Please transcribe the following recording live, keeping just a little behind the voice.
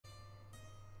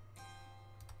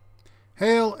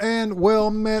Hail and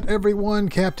well met, everyone.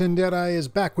 Captain Deadeye is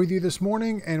back with you this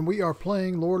morning, and we are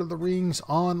playing Lord of the Rings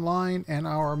online and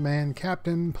our man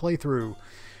Captain playthrough.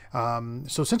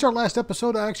 So since our last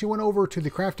episode, I actually went over to the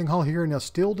crafting hall here in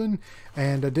Stilden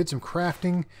and did some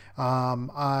crafting.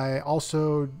 I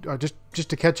also, just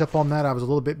to catch up on that, I was a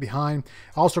little bit behind.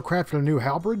 I also crafted a new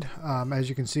halberd. As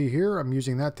you can see here, I'm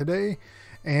using that today.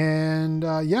 And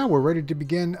yeah, we're ready to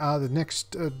begin the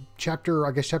next chapter,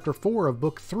 I guess chapter 4 of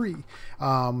book 3.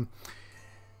 Ran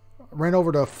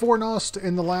over to Fornost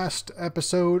in the last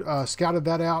episode, scouted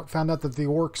that out, found out that the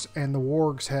orcs and the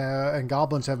wargs and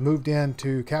goblins have moved in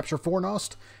to capture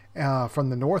Fornost from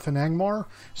the north in Angmar.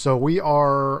 So we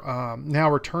are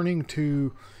now returning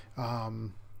to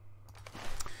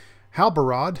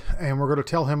Halbarad, and we're going to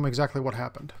tell him exactly what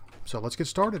happened. So let's get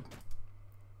started.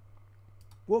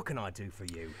 What can I do for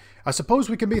you? I suppose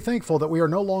we can be thankful that we are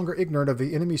no longer ignorant of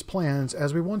the enemy's plans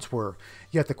as we once were,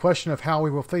 yet the question of how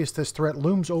we will face this threat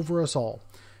looms over us all.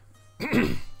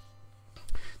 The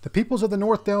peoples of the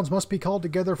North Downs must be called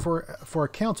together for a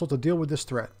council to deal with this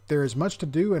threat. There is much to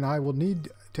do, and I will need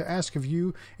to ask of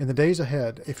you in the days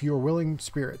ahead if you are willing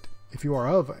spirit. If you are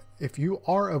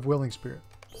of willing spirit.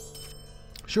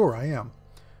 Sure, I am.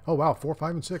 Oh wow, 4, 5,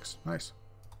 and 6. Nice.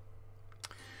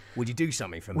 Would you do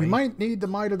something for me? We might need the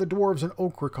might of the dwarves in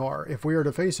Okrakar if we are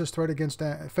to face this threat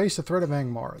face the threat of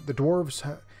Angmar. The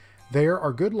dwarves there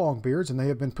are good Longbeards, and they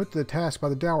have been put to the task by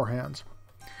the Dour Hands.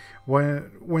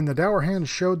 When the Dour Hands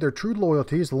showed their true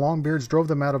loyalties, the Longbeards drove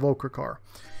them out of Okrakar.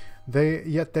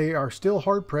 Yet they are still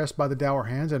hard pressed by the Dour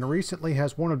Hands, and recently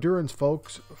has one of Durin's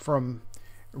folks from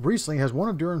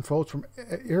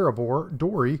Erebor,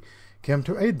 Dori, come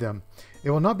to aid them. It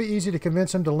will not be easy to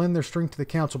convince them to lend their strength to the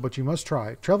council, but you must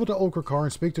try. Travel to Okrakar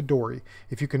and speak to Dori.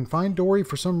 If you cannot find Dori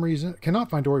for some reason,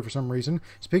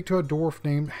 speak to a dwarf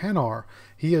named Hanar.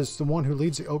 He is the one who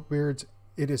leads the Oakbeards.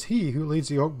 It is he who leads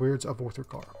the Oakbeards of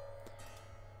Orthokar.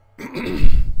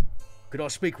 Could I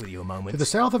speak with you a moment? To the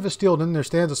south of Stilden there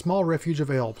stands a small refuge of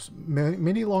elves.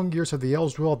 Many long years have the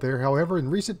elves dwelled there. However, in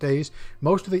recent days,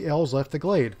 most of the elves left the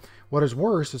glade. What is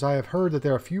worse is I have heard that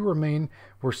there are few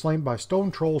were slain by stone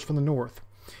trolls from the north.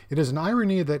 It is an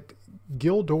irony that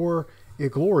Gildor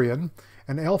Iglorian,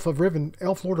 an elf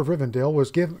lord of Rivendell,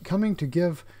 was coming to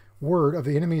give word of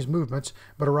the enemy's movements,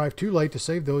 but arrived too late to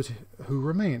save those who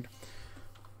remained.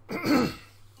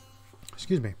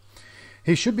 Excuse me.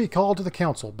 He should be called to the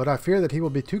council, but I fear that he will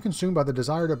be too consumed by the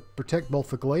desire to protect both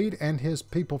the glade and his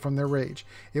people from their rage.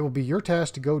 It will be your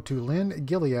task to go to Lyn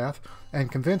Gileath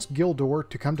and convince Gildor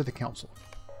to come to the council.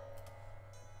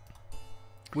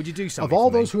 Would you do something Of all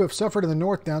for me? those who have suffered in the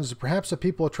North Downs, it is perhaps the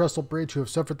people of Trestlebridge who have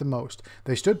suffered the most.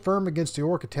 They stood firm against the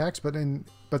orc attacks, but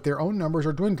their own numbers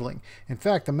are dwindling. In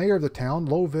fact, the mayor of the town,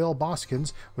 Lovell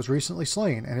Boskins, was recently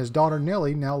slain, and his daughter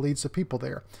Nellie now leads the people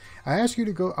there. I would ask you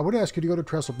to go to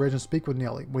Trestlebridge and speak with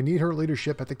Nellie. We need her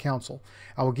leadership at the council.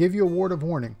 I will give you a word of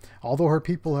warning. Although her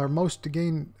people have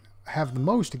the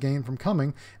most to gain from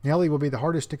coming, Nellie will be the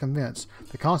hardest to convince.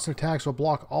 The constant attacks will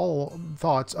block all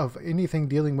thoughts of anything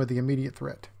dealing with the immediate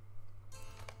threat.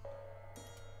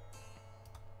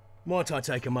 Might I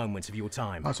take a moment of your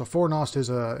time? So Fornost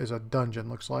is a dungeon,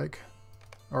 looks like,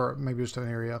 or maybe just an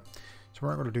area. So we're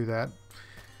not going to do that.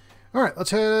 All right,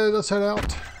 let's head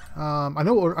out. I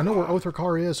know where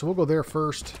Orthokar is, so we'll go there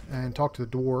first and talk to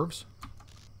the dwarves.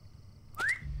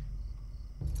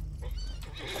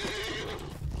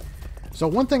 So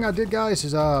one thing I did, guys,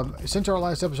 is since our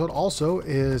last episode also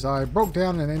is I broke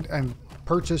down and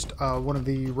purchased one of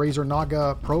the Razer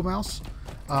Naga Pro mouse.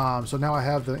 So now I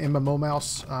have the MMO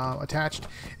mouse attached.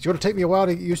 It's going to take me a while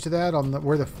to get used to that on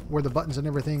where the buttons and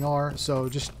everything are. So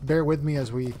just bear with me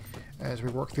as we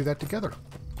work through that together.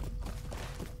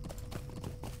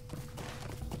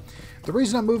 The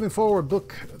reason I'm moving forward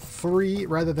book 3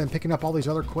 rather than picking up all these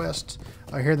other quests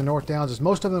here in the North Downs is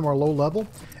most of them are low level,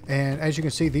 and as you can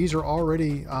see, these are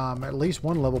already at least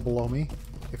 1 level below me,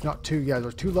 if not 2. Yeah,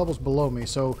 there's 2 levels below me.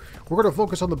 So we're going to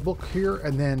focus on the book here,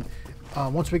 and then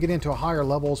once we get into higher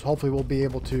levels, hopefully we'll be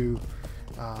able to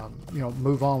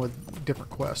move on with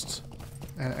different quests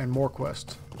and more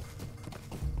quests.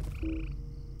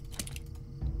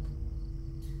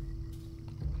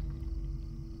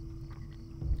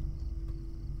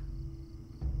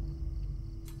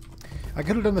 I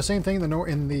could have done the same thing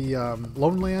in the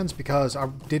Lone Lands because I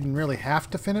didn't really have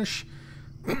to finish.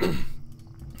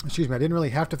 Excuse me, I didn't really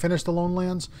have to finish the Lone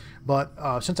Lands, but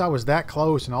since I was that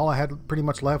close and all I had pretty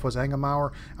much left was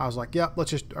Angmar, I was like, yep,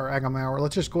 let's just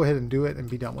go ahead and do it and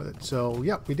be done with it. So,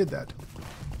 yep, we did that.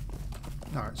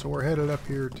 All right, so we're headed up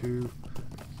here to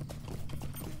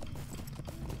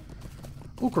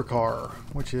Okrakar,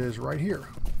 which is right here.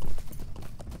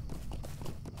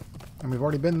 And we've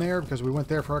already been there because we went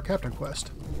there for our captain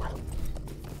quest.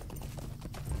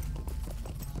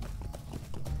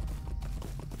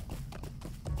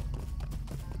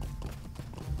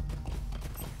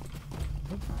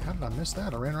 How did I miss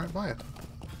that? I ran right by it.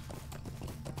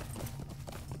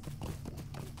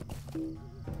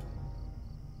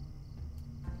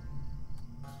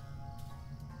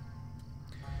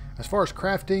 As far as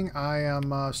crafting, I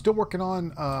am still working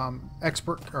on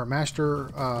expert or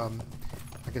master, I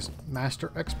guess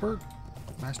master expert?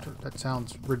 Master, that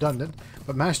sounds redundant,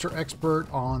 but master expert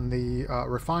on the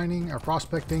refining or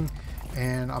prospecting,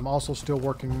 and I'm also still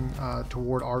working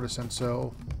toward artisan,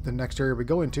 so the next area we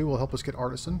go into will help us get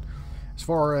artisan. As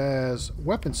far as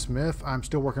weaponsmith, I'm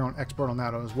still working on expert on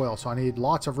that as well, so I need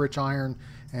lots of rich iron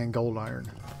and gold iron.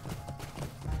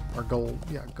 Or gold,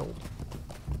 yeah, gold.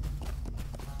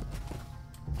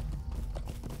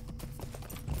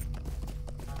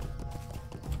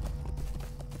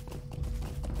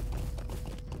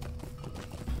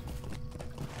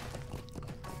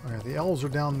 Okay, the elves are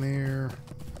down there,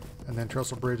 and then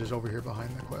Trestlebridge is over here behind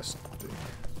the quest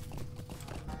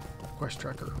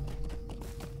tracker.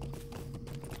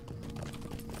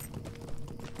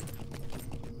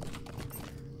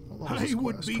 What was this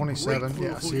quest? 27.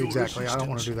 Yeah, see, exactly. I don't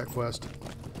want to do that quest.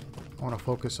 I want to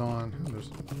focus on.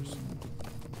 There's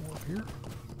more up here.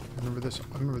 I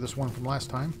remember this one from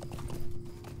last time.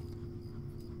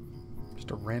 Just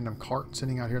a random cart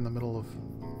sitting out here in the middle of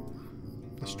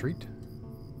the street,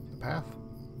 the path.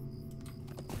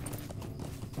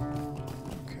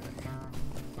 Okay.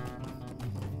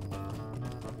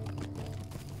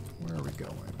 Where are we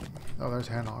going? Oh, there's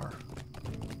Hanar.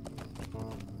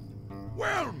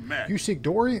 Well met. You seek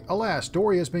Dory? Alas,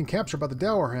 Dory has been captured by the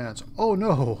Dower Hands. Oh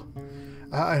no!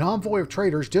 An envoy of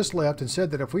traders just left and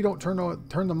said that if we don't turn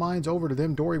the mines over to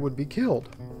them, Dory would be killed.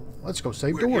 Let's go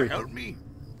save Will Dory. you help me?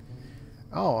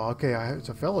 Oh, okay. It's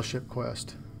a fellowship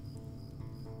quest.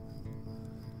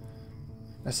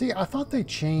 Now, see, I thought they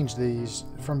changed these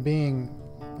from being.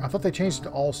 I thought they changed it to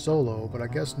all solo, but I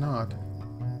guess not.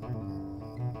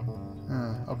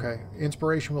 Okay.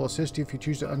 Inspiration will assist you if you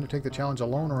choose to undertake the challenge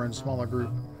alone or in a smaller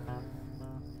group.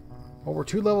 Well, we're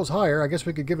 2 levels higher. I guess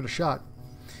we could give it a shot.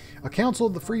 A council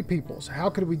of the free peoples. How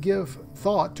could we give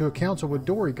thought to a council with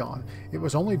Dory gone? It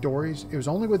was only with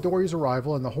Dory's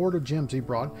arrival and the hoard of gems he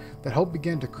brought that hope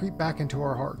began to creep back into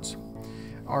our hearts.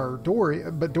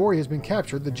 But Dory has been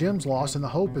captured, the gems lost, and the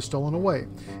hope is stolen away.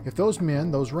 If those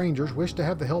men, those rangers, wish to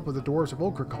have the help of the dwarves of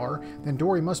Okrakar, then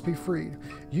Dory must be freed.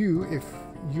 You, if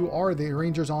you are the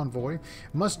ranger's envoy,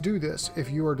 must do this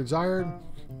if you are desired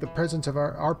the presence of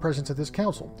our presence at this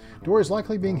council. Dory is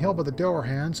likely being held by the Dower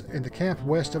Hands in the camp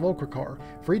west of Okrakar.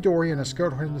 Free Dory and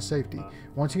escort him to safety.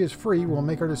 Once he is free, we'll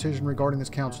make our decision regarding this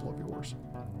council of yours.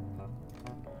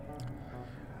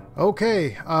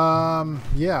 Okay,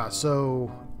 yeah, so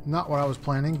not what I was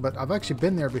planning, but I've actually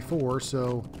been there before,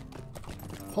 so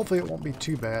hopefully it won't be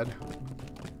too bad.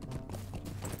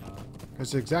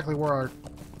 It's exactly where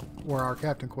our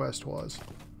captain quest was.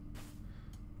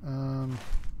 I'm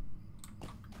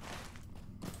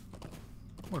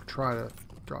gonna try to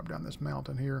drop down this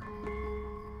mountain here.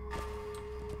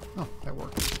 Oh, that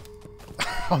worked.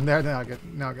 Oh, now I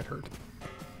get hurt.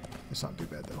 It's not too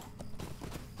bad though.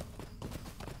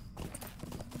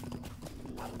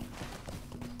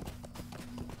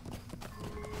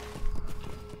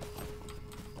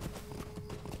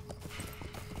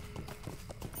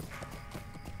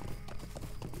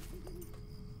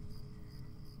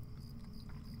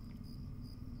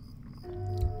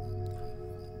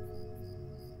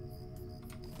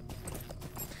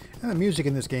 And the music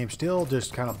in this game still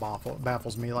just kind of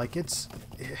baffles me. Like, it's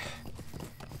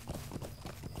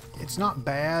not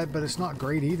bad, but it's not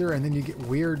great either. And then you get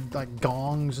weird, like,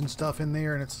 gongs and stuff in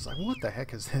there, and it's just like, what the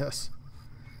heck is this?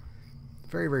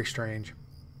 Very, very strange.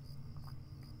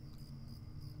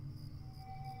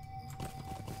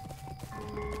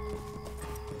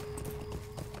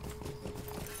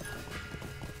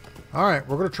 Alright,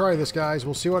 we're going to try this, guys.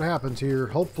 We'll see what happens here.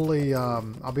 Hopefully,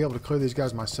 I'll be able to clear these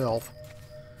guys myself.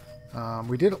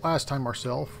 We did it last time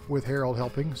ourselves with Harold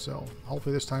helping, so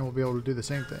hopefully this time we'll be able to do the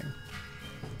same thing.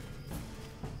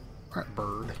 Alright,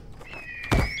 bird.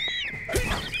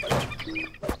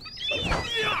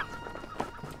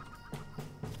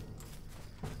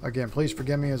 Again, please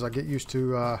forgive me as I get used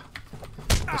to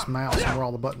this mouse and where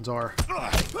all the buttons are.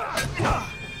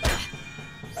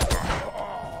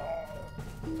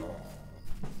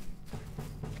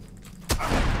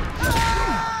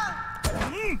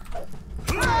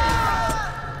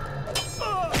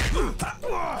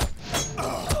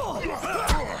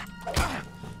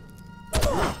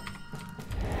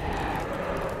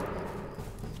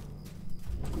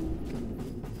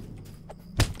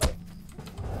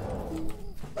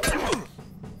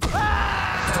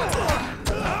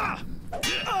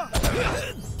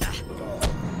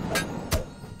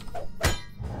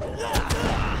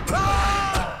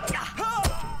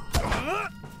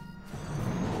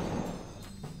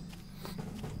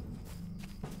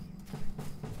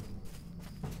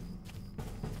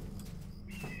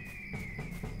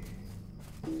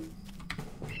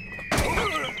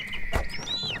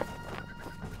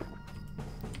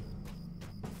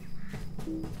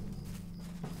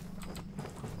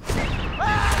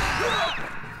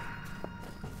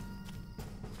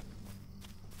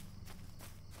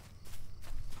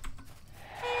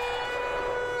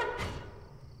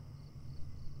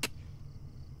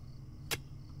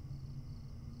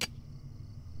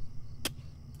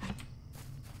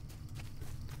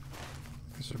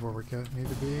 where we need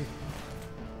to be.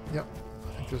 Yep,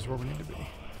 I think this is where we need to be.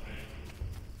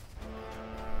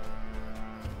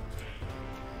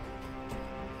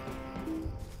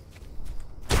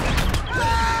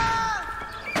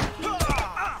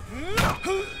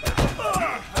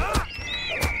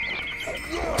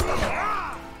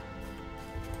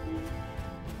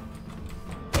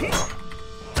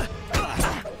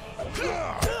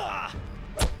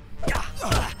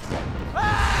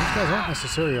 Aren't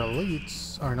necessarily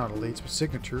elites, or not elites, but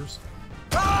signatures.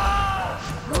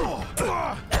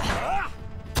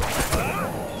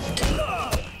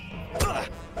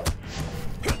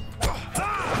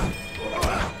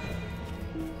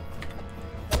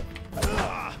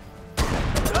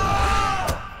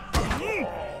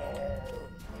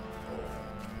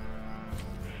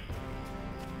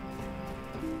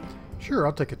 Sure,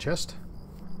 I'll take a chest.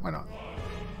 Why not?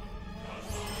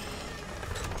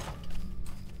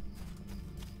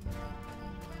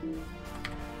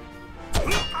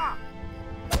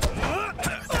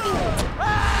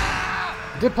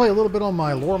 I did play a little bit on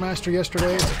my Lore Master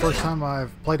yesterday. It's the first time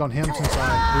I've played on him since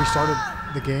I restarted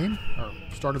the game, or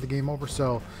started the game over.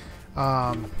 So,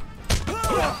 yeah,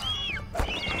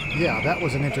 that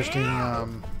was an interesting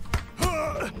time.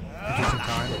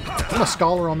 I'm a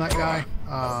scholar on that guy.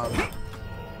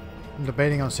 I'm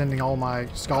debating on sending all my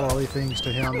scholarly things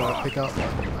to him to pick up.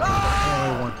 I don't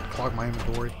really want to clog my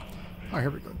inventory. Oh, here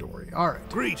we go, Dory. All right.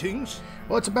 Greetings.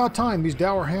 Well, it's about time. These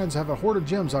dour hands have a hoard of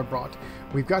gems I brought.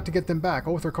 We've got to get them back.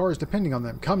 Othrakar is depending on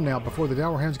them. Come now, before the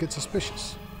dour hands get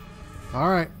suspicious. All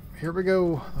right, here we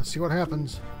go. Let's see what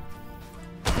happens.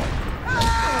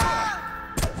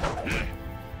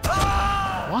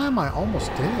 Why am I almost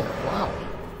dead? Wow.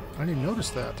 I didn't even notice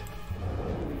that.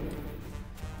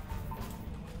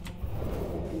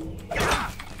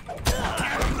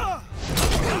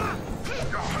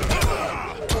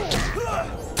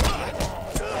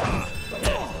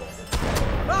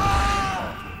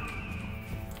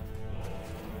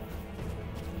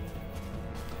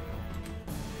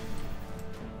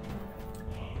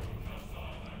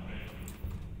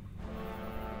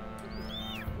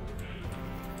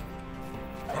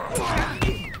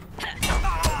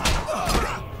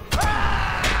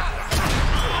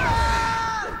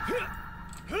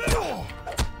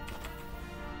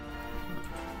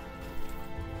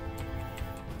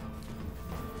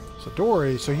 So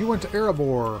Dory, so you went to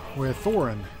Erebor with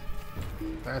Thorin.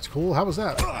 That's cool. How was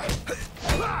that?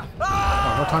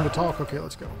 Oh, no time to talk. Okay,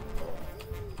 let's go.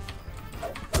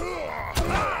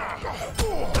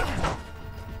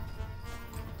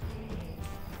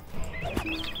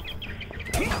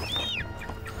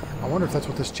 I wonder if that's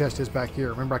what this chest is back here.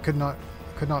 Remember, I could not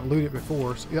loot it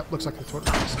before. So, yep, looks like that's what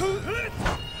it is.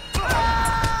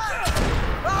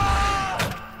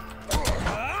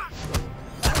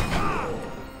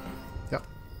 Yep.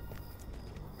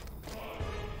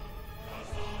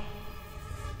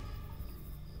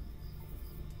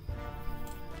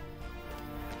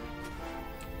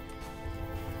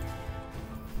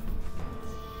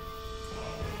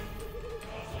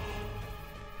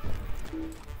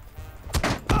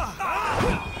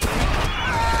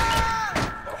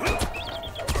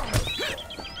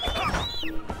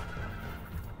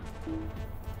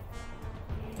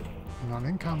 Not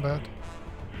in combat.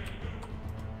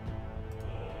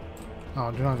 Oh,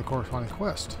 do not have the corresponding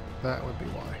quest. That would be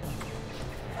why.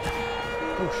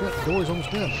 Oh shit, the door's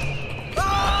almost dead.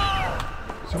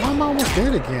 So why am I almost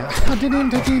dead again? I didn't even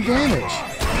take any damage.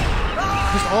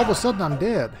 Just all of a sudden I'm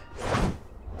dead.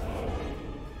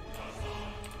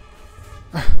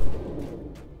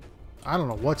 I don't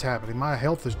know what's happening. My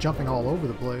health is jumping all over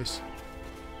the place.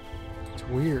 It's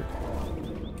weird.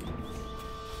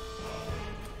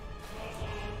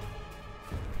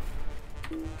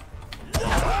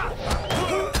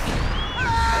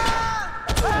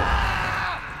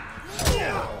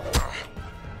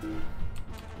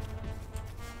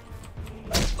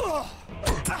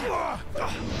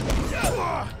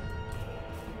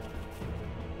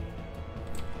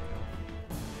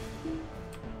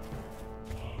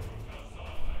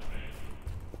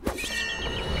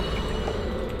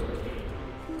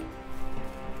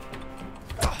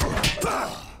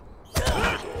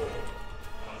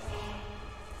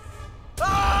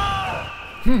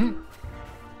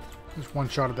 Just one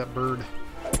shot at that bird.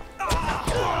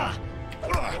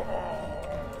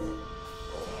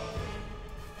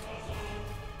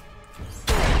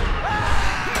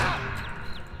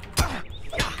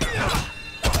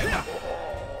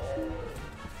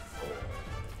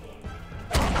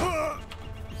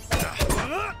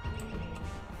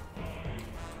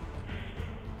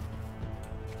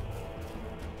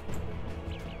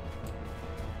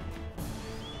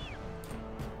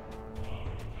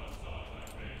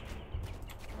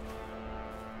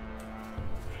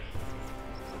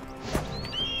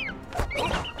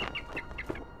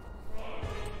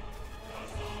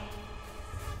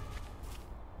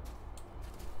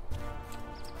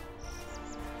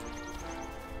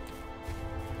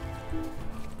 And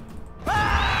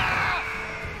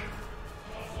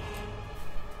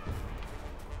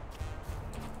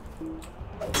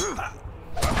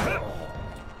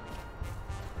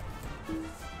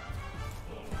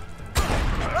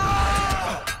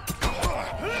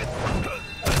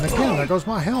again, there goes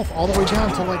my health all the way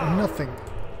down to like nothing.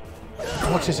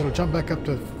 Watch this, it'll jump back up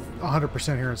to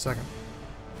 100% here in a second.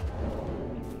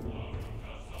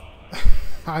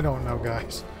 I don't know,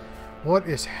 guys. What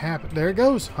is happening? There it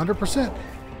goes, 100%.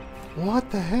 What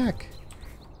the heck?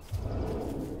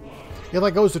 It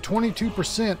like goes to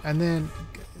 22% and then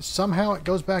somehow it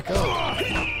goes back up.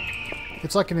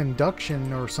 It's like an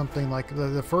induction or something, like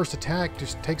the first attack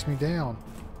just takes me down.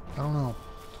 I don't know.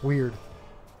 It's weird.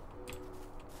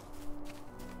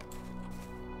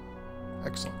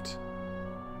 Excellent.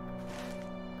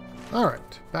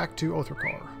 Alright, back to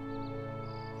Othrakar.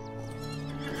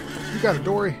 You got it,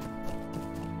 Dory.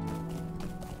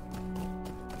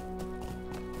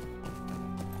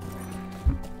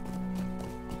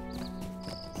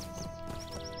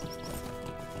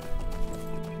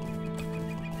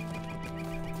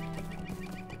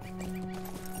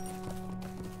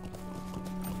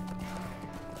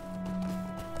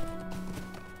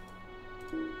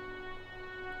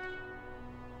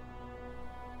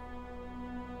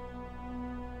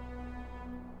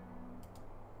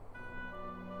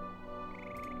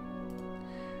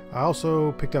 I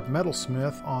also picked up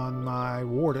Metalsmith on my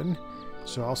Warden,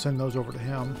 so I'll send those over to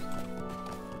him.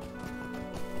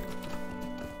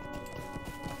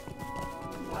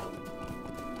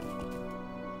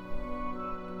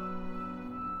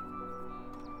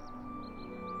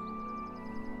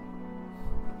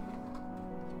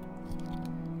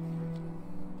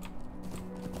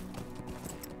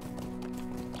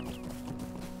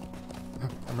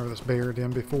 I remember this bear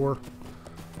den before.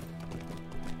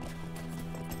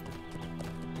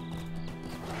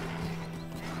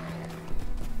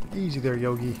 Easy there,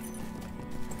 Yogi.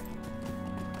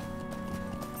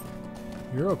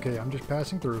 You're okay. I'm just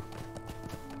passing through.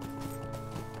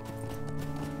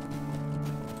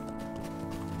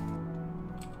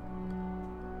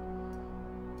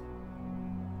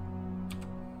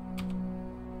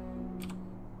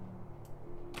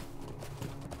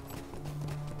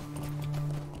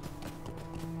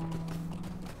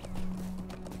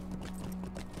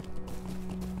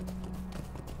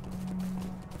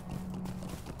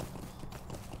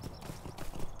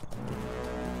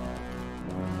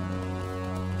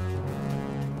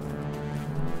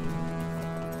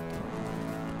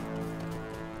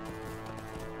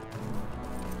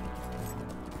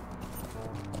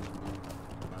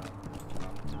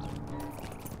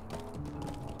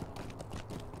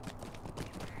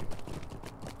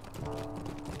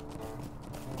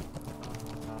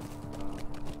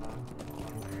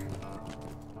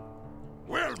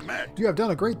 You have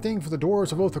done a great thing for the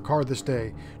dwarves of Othrakar this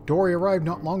day. Dory arrived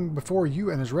not long before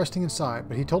you and is resting inside,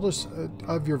 but he told us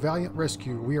of your valiant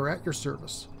rescue. We are at your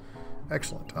service.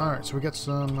 Excellent. Alright, so we got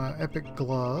some epic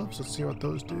gloves. Let's see what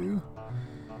those do.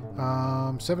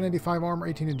 785 armor,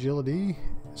 18 agility,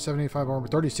 785 armor,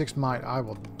 36 might. I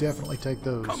will definitely take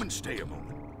those. Come and stay a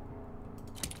moment.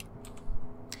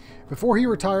 Before he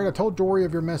retired, I told Dory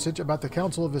of your message about the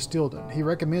Council of Istilden. He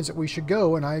recommends that we should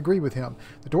go, and I agree with him.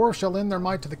 The dwarves shall lend their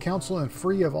might to the Council and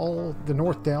free all of the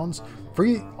North Downs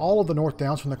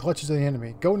from the clutches of the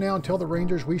enemy. Go now and tell the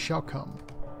Rangers we shall come.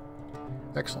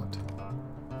 Excellent.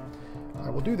 I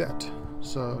will do that.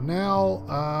 So now,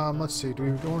 let's see. Do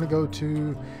we want to go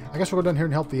to... I guess we'll go down here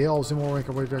and help the elves, and we'll make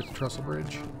our way back to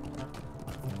Trestlebridge.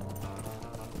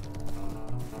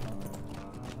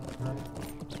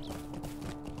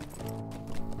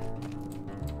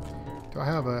 Do I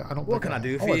have a... I don't What think can I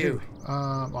do for you?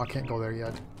 Well, I can't go there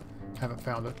yet. Haven't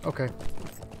found it. Okay.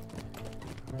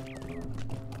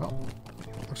 Well,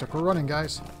 looks like we're running,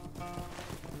 guys.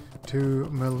 To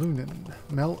Meluinen.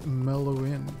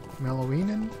 Meluinen?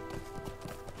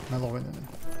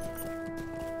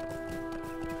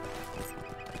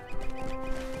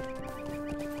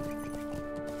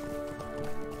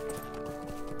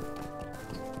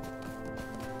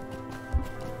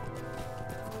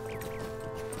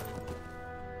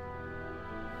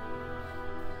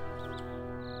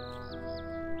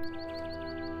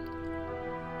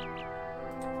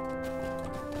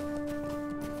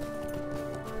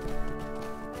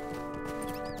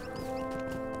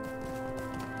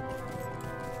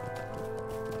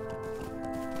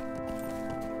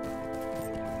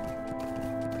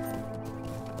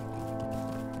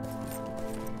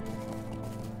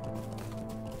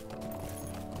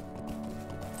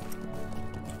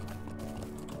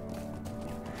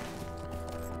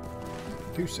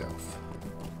 Due south.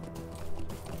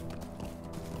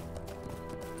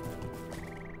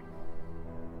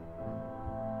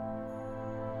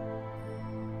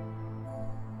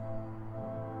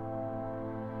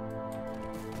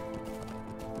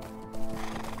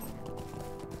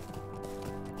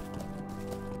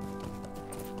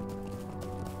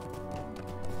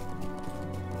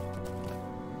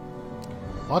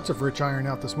 Lots of rich iron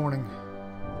out this morning.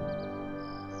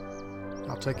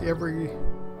 I'll take every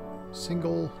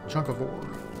single chunk of ore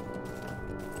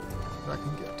that I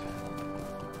can get.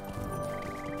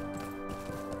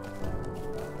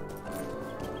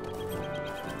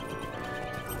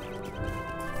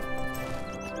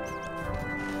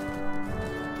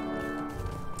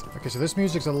 Okay, so this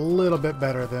music's a little bit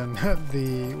better than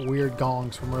the weird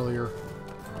gongs from earlier.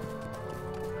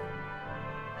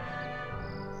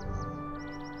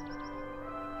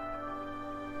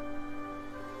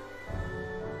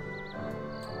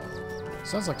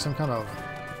 Sounds like some kind of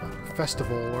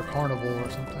festival or carnival or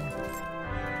something.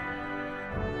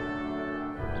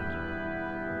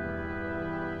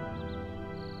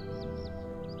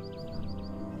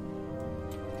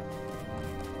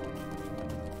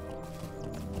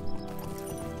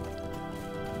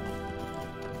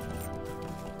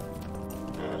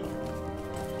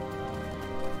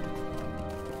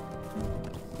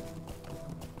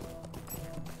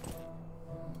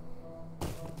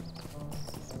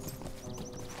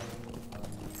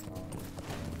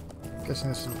 Guessing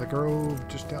this is the grove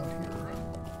just down here.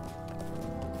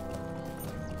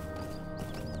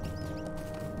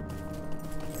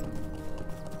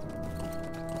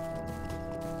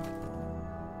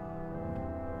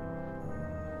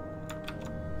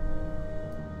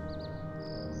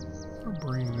 I'll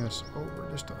bring this over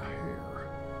just a hair.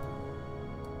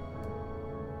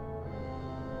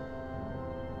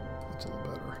 That's a little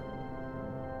better.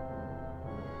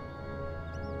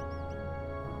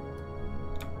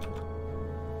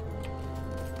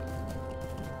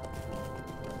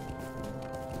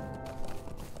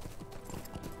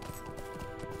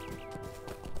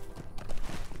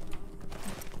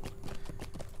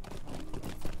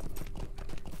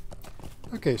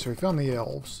 Okay, so we found the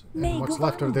elves and what's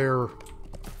left of their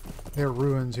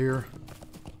ruins here.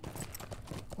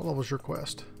 What level was your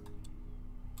quest?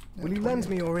 Will you lend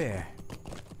me your ear?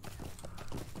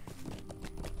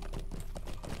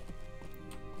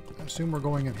 I assume we're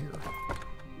going in here.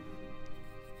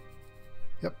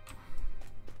 Yep.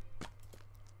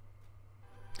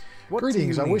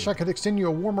 Greetings, I wish I could extend you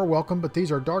a warmer welcome, but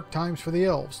these are dark times for the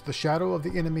elves. The shadow of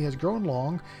the enemy has grown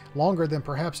longer than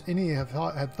perhaps any had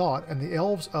thought, and the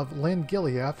elves of Len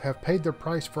Gileath have paid their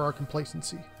price for our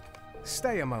complacency.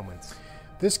 Stay a moment.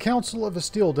 This council of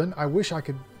Estilden, I wish I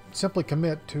could simply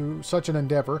commit to such an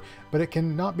endeavor, but it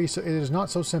cannot be. It is not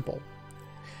so simple.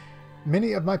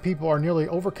 Many of my people are nearly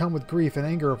overcome with grief and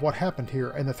anger of what happened here,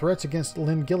 and the threats against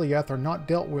Len Gileath are not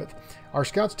dealt with. Our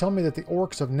scouts tell me that the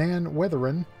orcs of Nan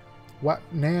Wathrin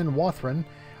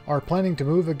are planning to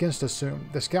move against us soon.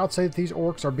 The scouts say that these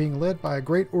orcs are being led by a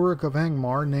great Uruk of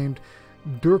Angmar named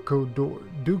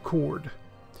Ducord,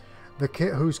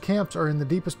 whose camps are in the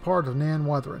deepest part of Nan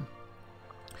Wathrin.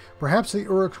 Perhaps the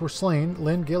Uruks were slain.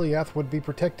 Len Gileath would be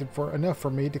protected for enough for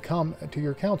me to come to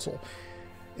your council.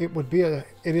 It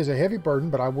is a heavy burden,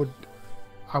 but I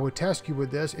would task you with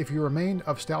this if you remain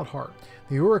of stout heart.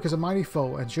 The Uruk is a mighty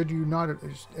foe, and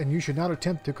you should not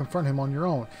attempt to confront him on your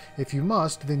own. If you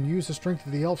must, then use the strength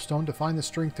of the Elfstone to find the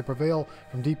strength to prevail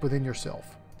from deep within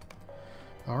yourself.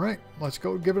 All right, let's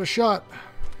go give it a shot.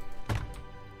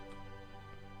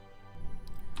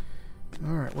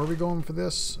 All right, where are we going for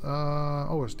this?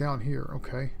 Oh, it's down here.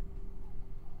 Okay.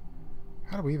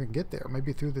 How do we even get there?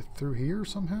 Maybe through here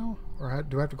somehow, or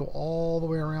do I have to go all the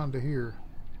way around to here?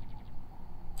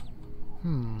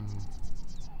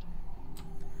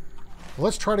 Well,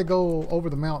 let's try to go over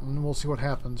the mountain. We'll see what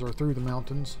happens, or through the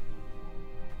mountains.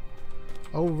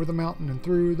 Over the mountain and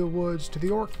through the woods to the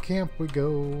orc camp we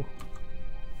go.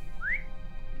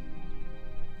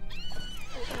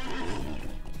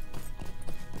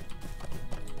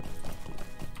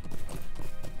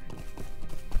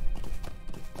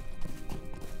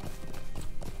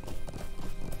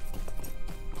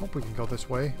 Hope we can go this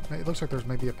way. It looks like there's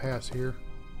maybe a pass here.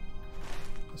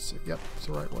 Let's see. Yep, it's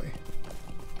the right way.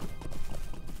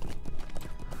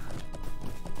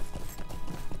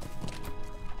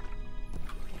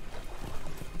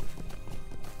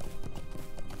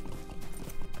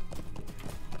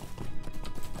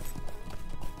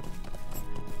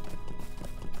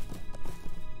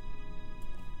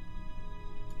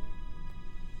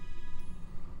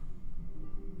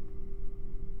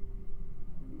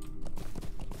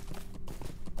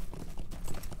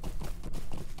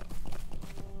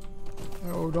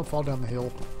 Oh, don't fall down the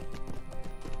hill.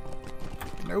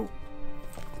 Nope.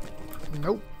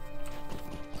 Nope.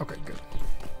 Okay, good.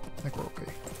 I think we're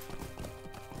okay.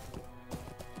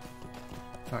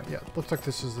 Alright, yeah, looks like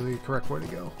this is the correct way to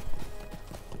go.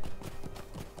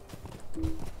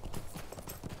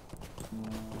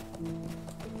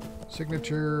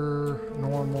 Signature,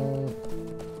 normal,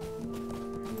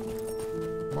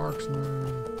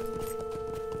 marksman.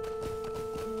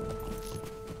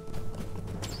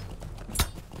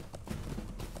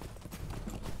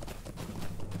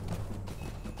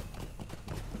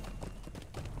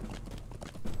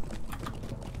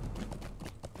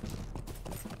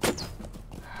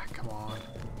 Come on.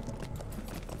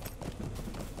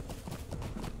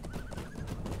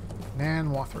 Nan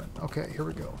Wathrin. Okay, here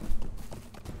we go.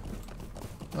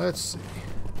 Let's see.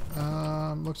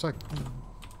 Looks like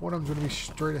one of them's going to be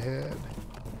straight ahead.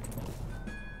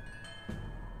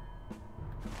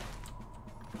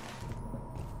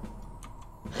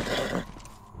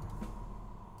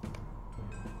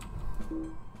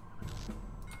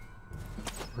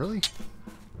 Really?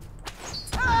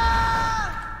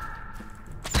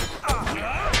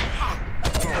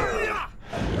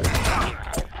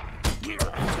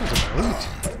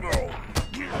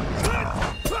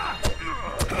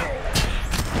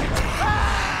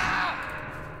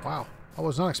 Wow, I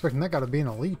was not expecting that guy to be an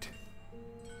elite.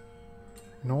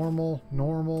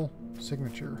 Normal,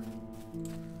 signature.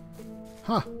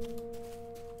 Huh.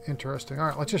 Interesting.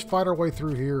 Alright, let's just fight our way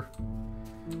through here.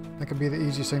 That could be the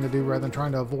easiest thing to do rather than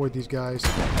trying to avoid these guys.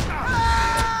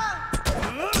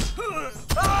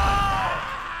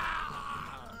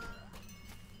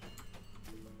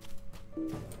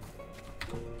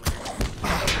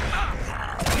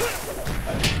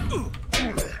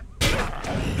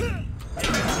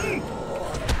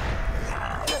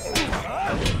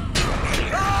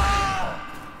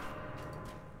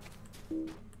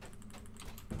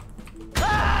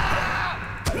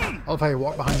 I love how you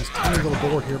walk behind this tiny little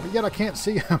board here, but yet I can't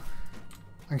see him.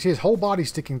 I can see his whole body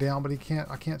sticking down, but I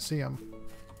can't see him.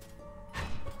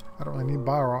 I don't really need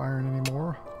barrel iron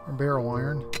anymore, or barrel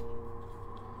iron.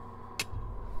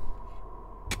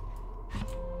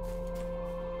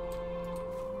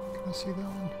 Can I see that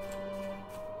one?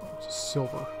 Oh, it's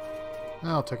silver.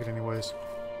 I'll take it anyways.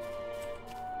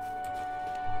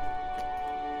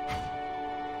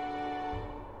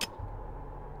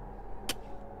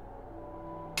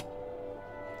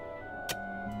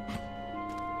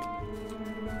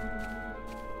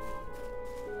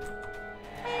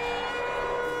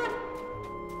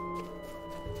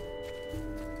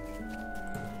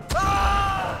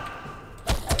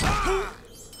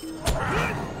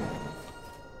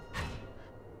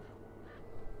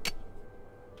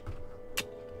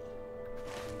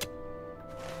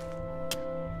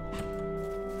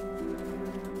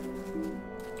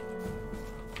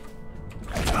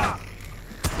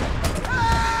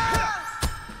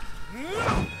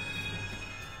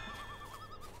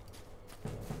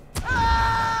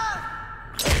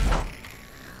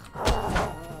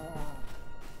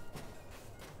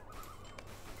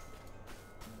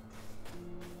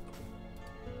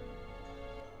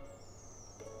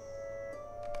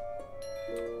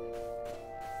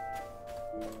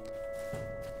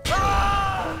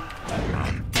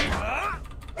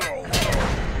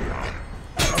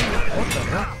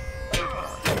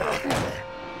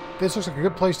 This looks like a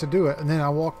good place to do it, and then I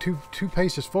walk two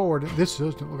paces forward. This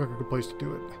doesn't look like a good place to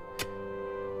do it.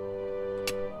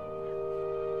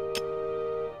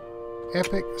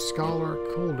 Epic Scholar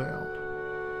cooldown.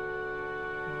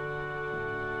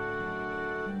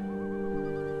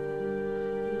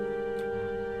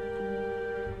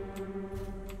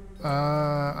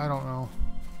 I don't know.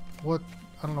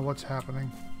 I don't know what's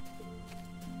happening.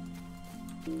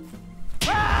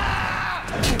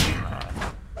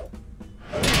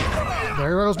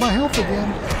 There goes my health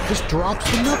again. Just drops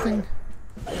to nothing.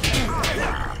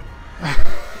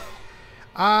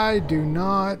 I do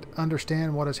not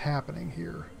understand what is happening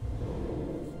here.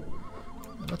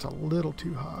 That's a little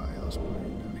too high. Let's put it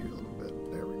down here a little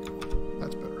bit. There we go.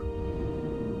 That's better.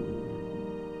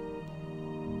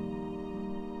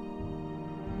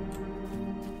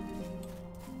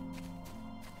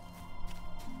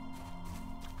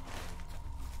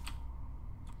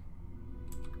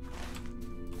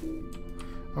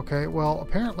 Okay, well,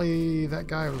 apparently that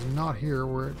guy was not here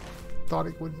where it thought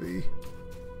it would be.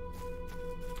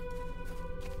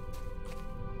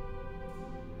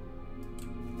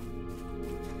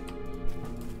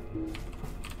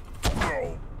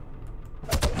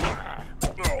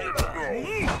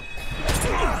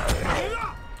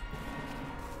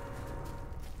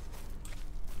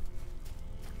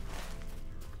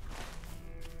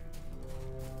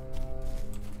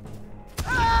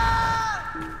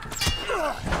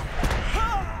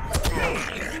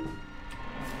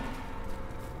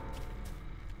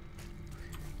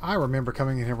 I remember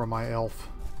coming in here with my elf,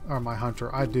 or my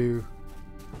hunter. I do.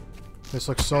 This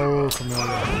looks so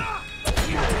familiar.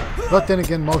 But then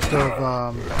again, most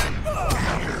of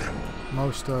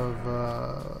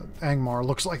Angmar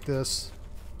looks like this.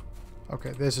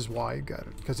 Okay, this is why you got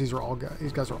it, because these are all guys.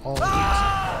 These guys are all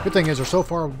elites. Good thing is they're so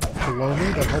far below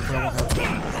me that hopefully I won't have to.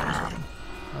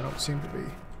 I don't seem to be.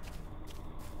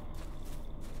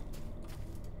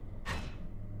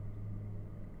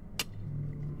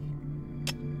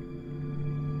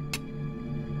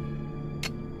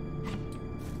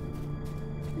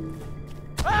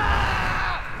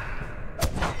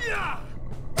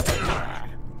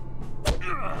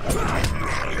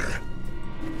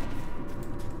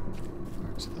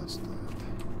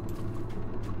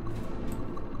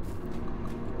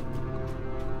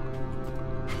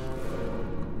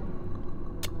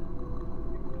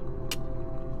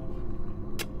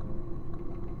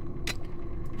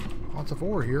 Lots of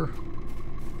ore here,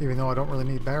 even though I don't really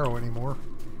need barrow anymore.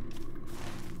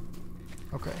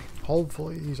 Okay,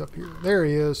 hopefully he's up here. There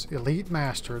he is, Elite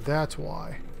Master, that's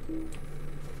why.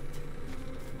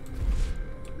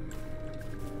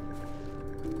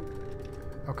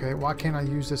 Okay, why can't I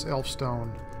use this elf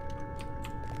stone?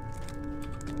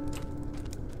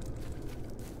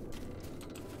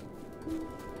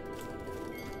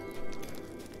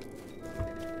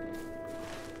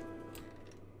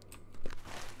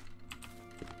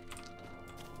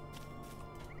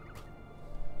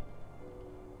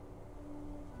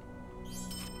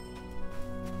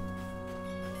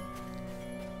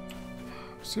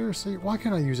 Seriously, why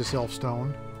can't I use this elf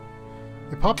stone?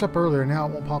 It popped up earlier, now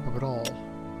it won't pop up at all.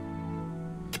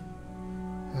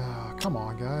 Come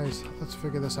on, guys. Let's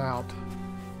figure this out.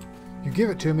 You give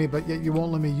it to me, but yet you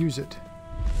won't let me use it.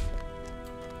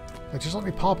 Like, just let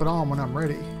me pop it on when I'm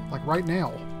ready. Like, right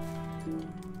now.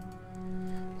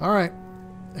 Alright.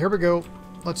 Here we go.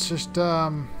 Let's just,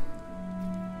 pray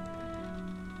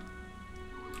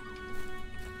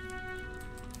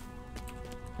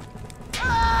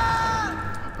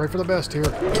for the best here.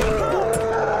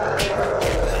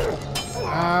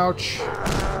 Ouch.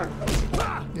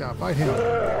 Yeah, fight him.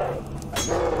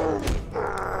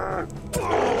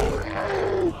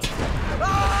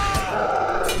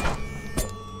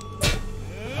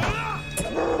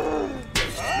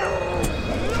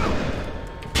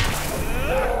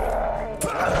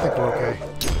 I think we're okay.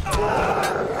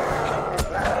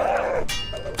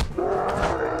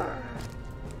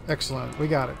 Excellent. We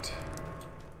got it.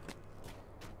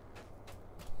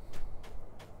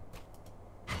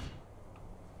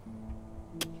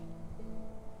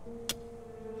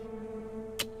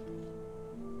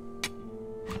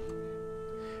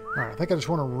 Alright, I think I just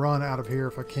want to run out of here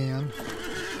if I can.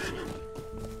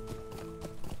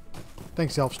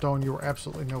 Thanks, Elfstone. You were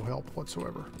absolutely no help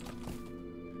whatsoever.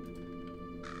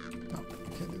 No, I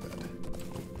can't do that.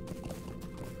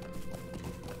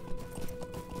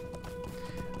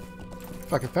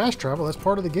 If I could fast travel, that's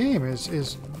part of the game,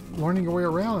 is learning your way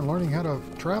around and learning how to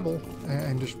travel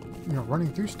and just, you know,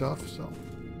 running through stuff, so.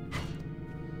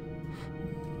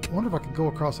 I wonder if I could go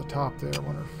across the top there. I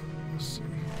wonder if, let's see.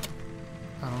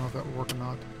 I don't know if that would work or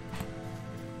not.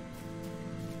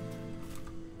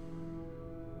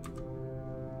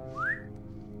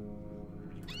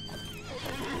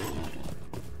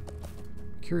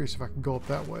 Curious if I can go up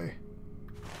that way.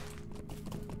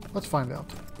 Let's find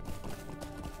out.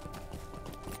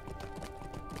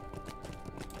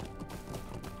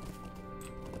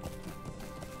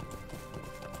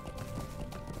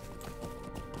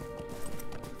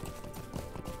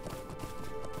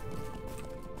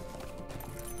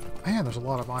 Man, there's a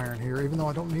lot of iron here, even though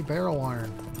I don't need barrel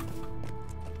iron.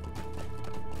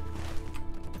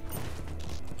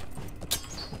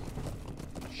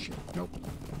 Shit, nope.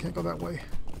 Can't go that way.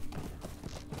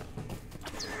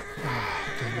 Ah,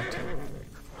 damn it.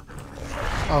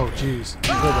 Oh, jeez. You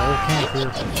build the whole camp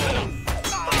here.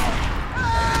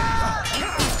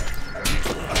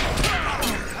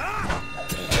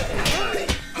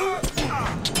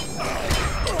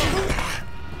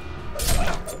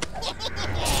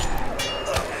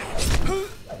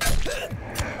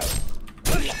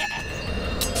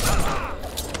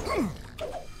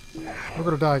 We're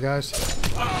gonna die, guys.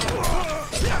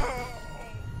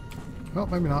 Well,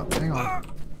 maybe not. Hang on. I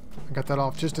got that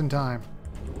off just in time.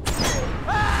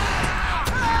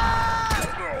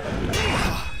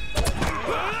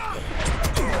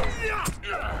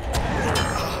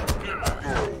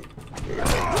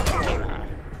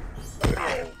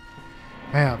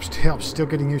 Man, I'm still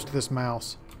getting used to this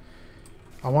mouse.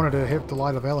 I wanted to hit the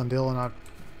light of Elendil and I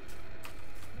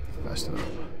messed it up.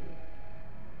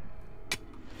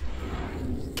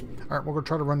 Alright, we're going to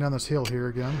try to run down this hill here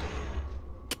again.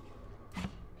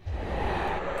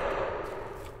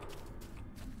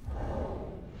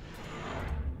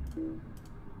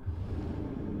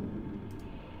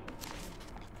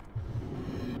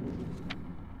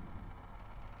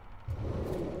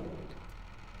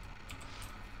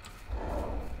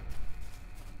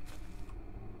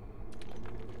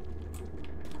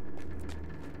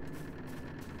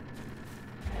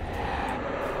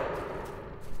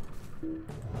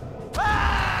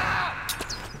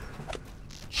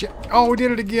 Shit. Oh, we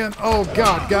did it again. Oh,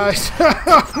 God, guys.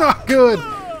 Not good.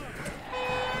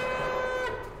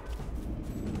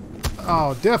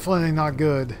 Oh, definitely not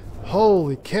good.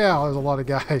 Holy cow, there's a lot of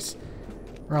guys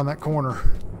around that corner.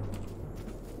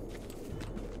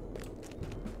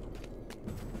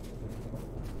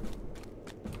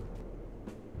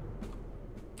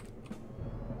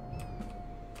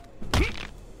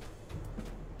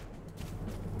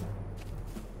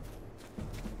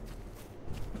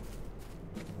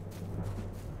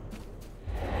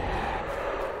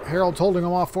 Harold's holding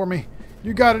them off for me.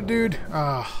 You got it, dude.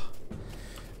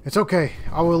 It's okay.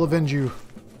 I will avenge you.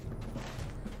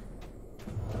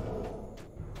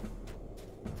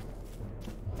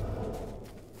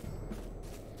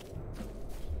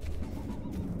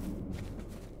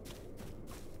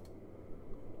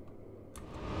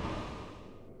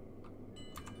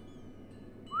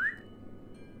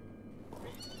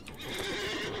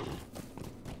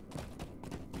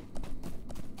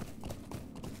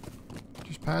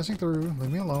 Passing through.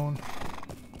 Leave me alone.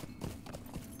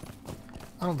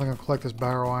 I don't think I'll collect this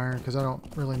barrow iron because I don't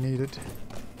really need it.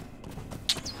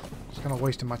 Just kind of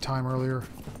wasting my time earlier.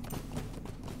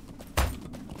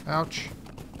 Ouch.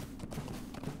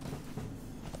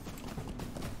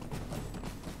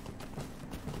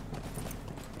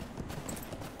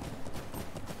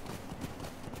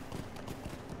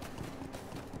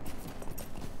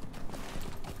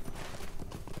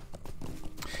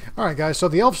 Alright guys, so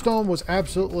the Elfstone was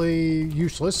absolutely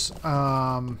useless.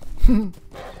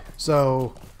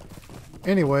 So,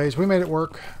 anyways, we made it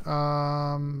work.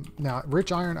 Now,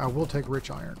 rich iron, I will take rich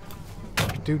iron.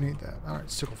 I do need that. Alright,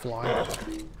 sickle fly.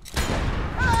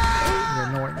 You're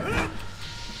annoying me.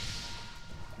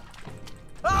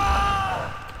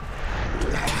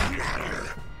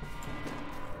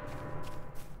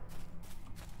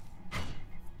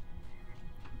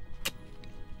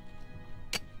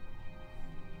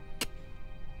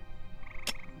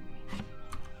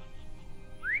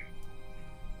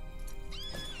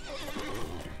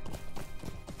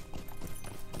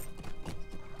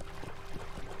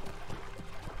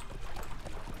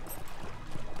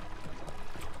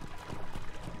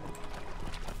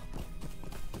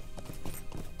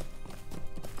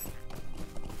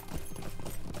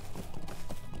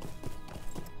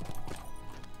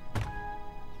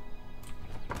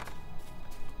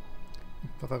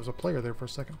 Thought that was a player there for a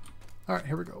second. Alright,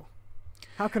 here we go.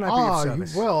 How can I be of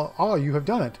service? You have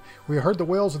done it. We heard the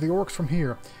wails of the orcs from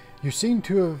here. You have seen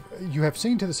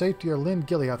to the safety of Lynn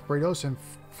Gileath, Brados, and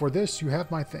for this you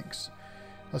have my thanks.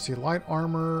 Let's see, light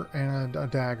armor and a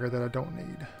dagger that I don't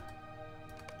need.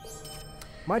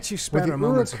 Might you spare a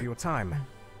moment of your time?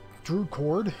 Drew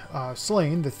cord,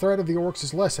 slain, the threat of the orcs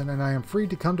is lessened, and I am free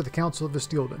to come to the council of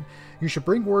Vestilden. You should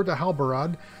bring word to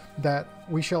Halbarad that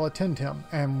we shall attend him,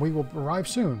 and we will arrive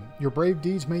soon. Your brave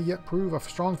deeds may yet prove a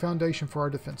strong foundation for our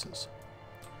defenses.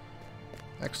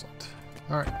 Excellent.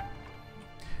 Alright.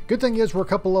 Good thing is we're a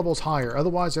couple levels higher,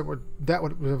 otherwise that would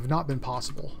have not been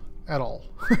possible at all.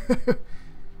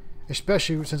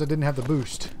 Especially since I didn't have the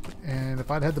boost. And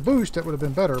if I'd had the boost, that would have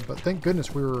been better, but thank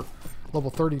goodness we were level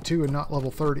 32 and not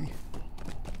level 30.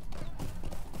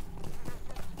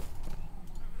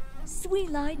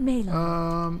 Sweet light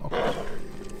Malon. Okay.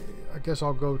 I guess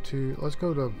I'll go to, let's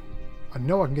go to, I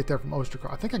know I can get there from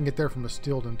Ostercroft. I think I can get there from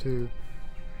Vestilden too.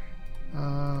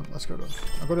 I'll go to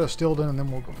Vestilden and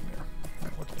then we'll go from there.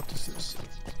 Right, what is this?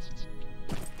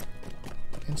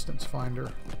 Instance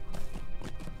finder.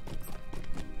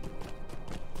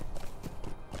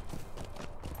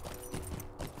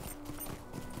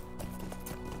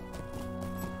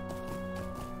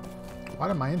 Why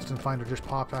did my instant finder just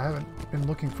pop? I haven't been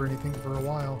looking for anything for a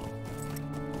while.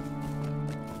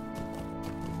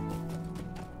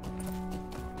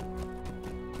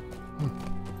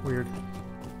 Weird.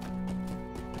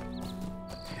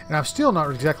 And I'm still not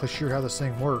exactly sure how this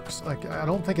thing works. Like, I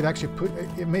don't think it actually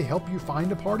it may help you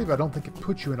find a party, but I don't think it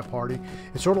puts you in a party.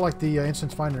 It's sort of like the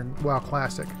instance finder in WoW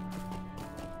Classic.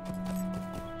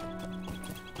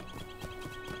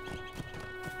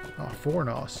 Oh,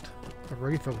 Fornost. The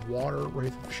Wraith of Water,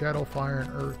 Wraith of Shadow, Fire,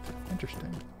 and Earth.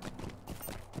 Interesting.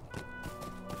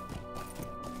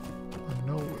 A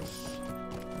nose.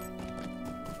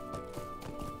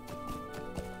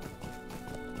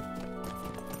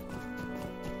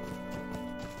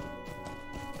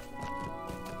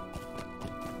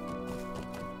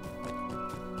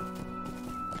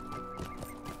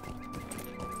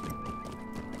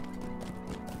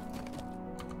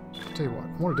 I'll tell you what, I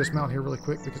want to dismount here really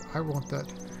quick because I want that.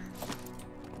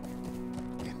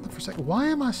 For a second, why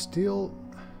am I still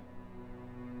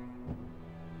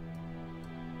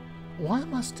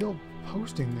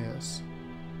posting this?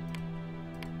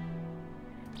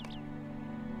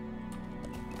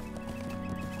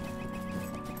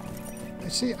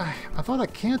 See, I thought I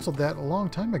canceled that a long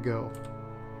time ago.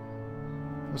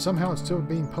 But somehow it's still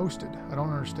being posted. I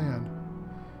don't understand.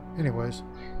 Anyways.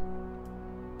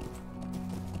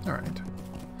 Alright.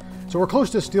 So we're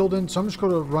close to Steelden, so I'm just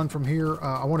going to run from here.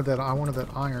 I wanted that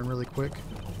iron really quick.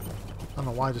 I don't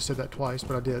know why I just said that twice,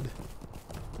 but I did.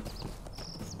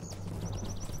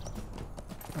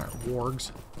 Alright,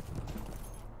 wargs.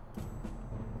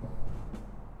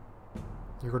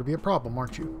 You're going to be a problem,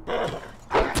 aren't you?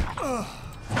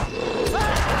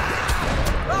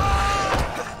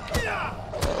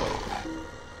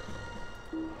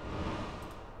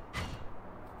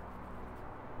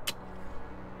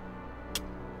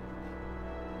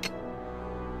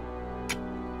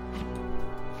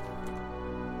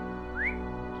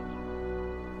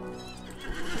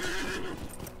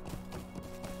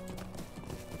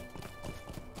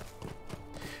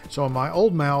 So on my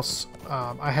old mouse,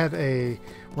 I had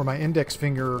where my index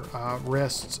finger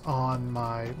rests on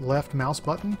my left mouse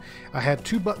button. I had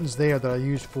two buttons there that I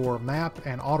used for map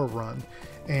and auto run.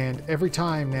 And every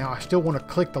time now, I still want to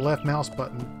click the left mouse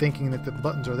button thinking that the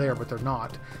buttons are there, but they're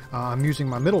not. I'm using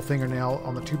my middle finger now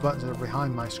on the two buttons that are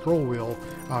behind my scroll wheel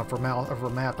for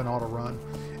map and auto run.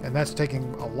 And that's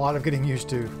taking a lot of getting used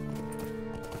to.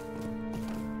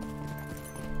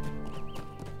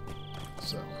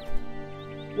 So.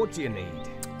 What do you need?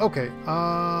 Okay,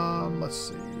 let's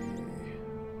see.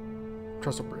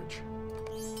 Trestlebridge.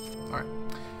 Alright.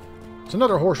 It's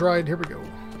another horse ride. Here we go.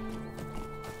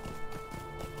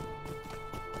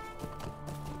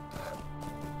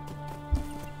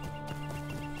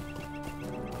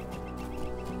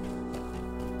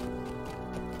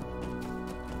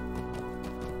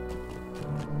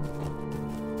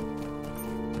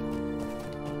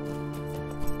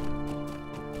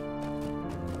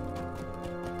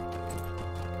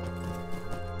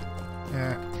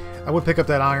 I would pick up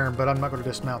that iron, but I'm not going to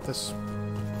dismount this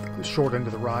short end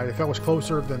of the ride. If that was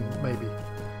closer, then maybe.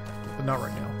 But not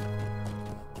right now.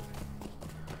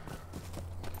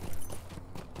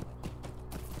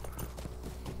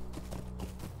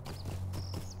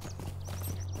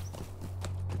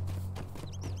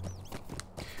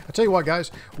 I tell you what, guys,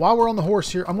 while we're on the horse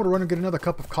here, I'm going to run and get another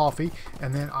cup of coffee,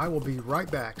 and then I will be right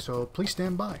back. So please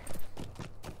stand by.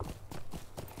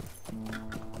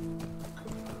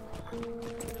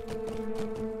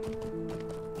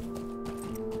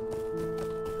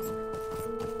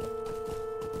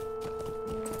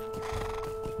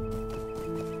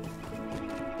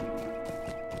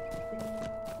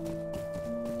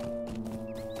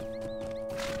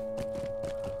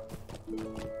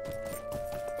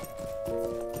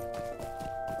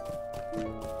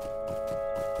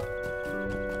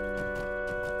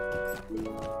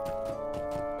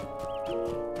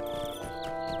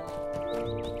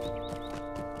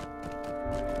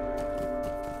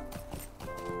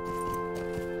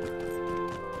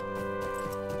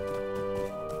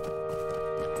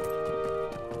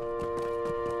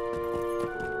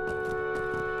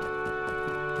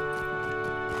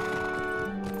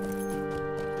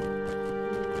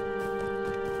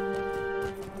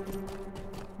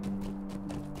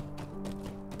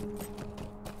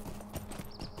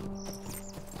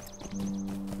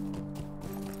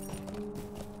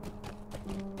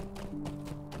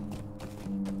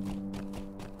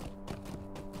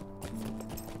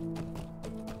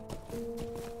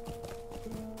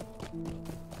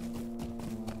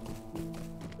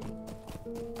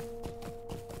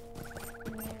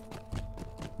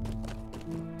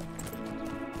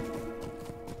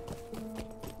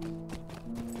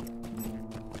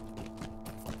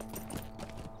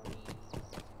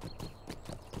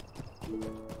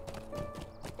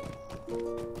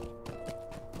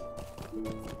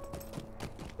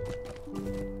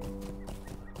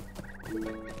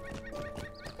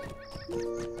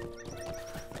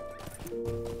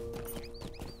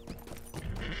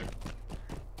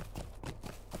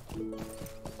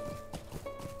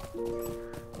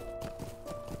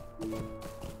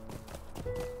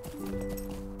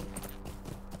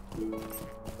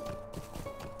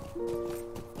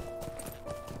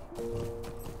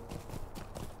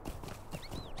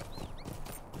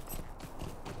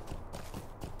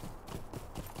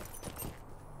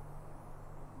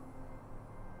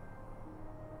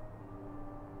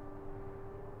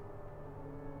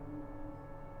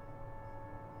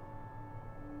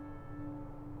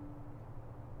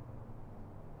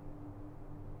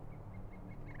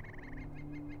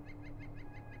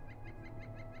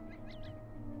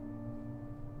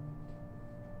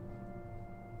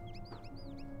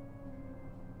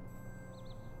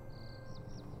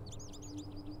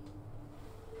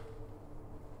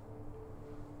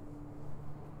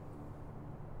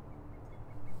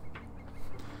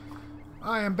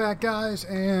 I am back, guys,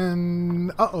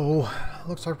 and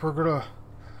looks like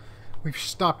we've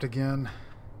stopped again.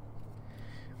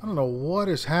 I don't know what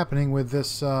is happening with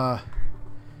this the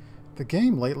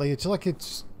game lately. It's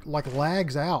like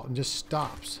lags out and just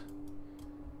stops.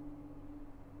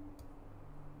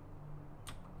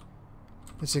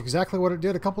 It's exactly what it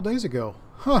did a couple days ago.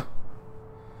 Huh.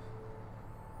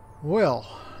 Well,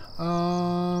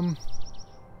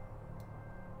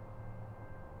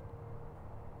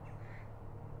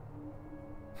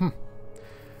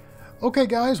 okay,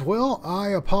 guys, well, I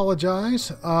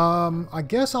apologize. I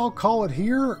guess I'll call it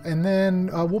here, and then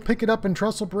we'll pick it up in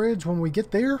Trestlebridge when we get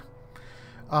there.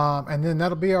 And then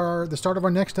that'll be the start of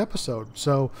our next episode.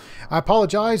 So I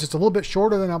apologize. It's a little bit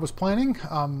shorter than I was planning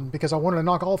because I wanted to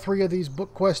knock all 3 of these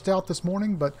book quests out this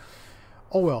morning, but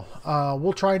oh well.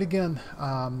 We'll try it again.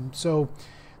 So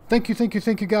thank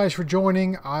you guys for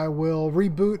joining. I will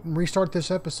reboot and restart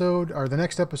this episode, or the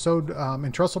next episode,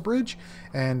 in Trestlebridge,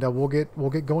 and we'll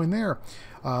get going there.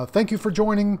 Thank you for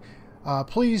joining.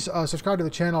 Please subscribe to the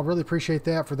channel. I really appreciate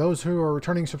that. For those who are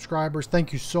returning subscribers,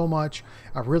 thank you so much.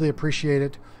 I really appreciate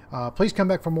it. Please come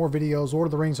back for more videos. Lord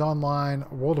of the Rings Online,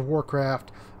 World of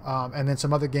Warcraft, and then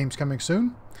some other games coming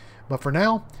soon. But for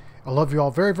now, I love you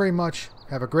all very, very much.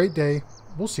 Have a great day.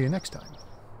 We'll see you next time.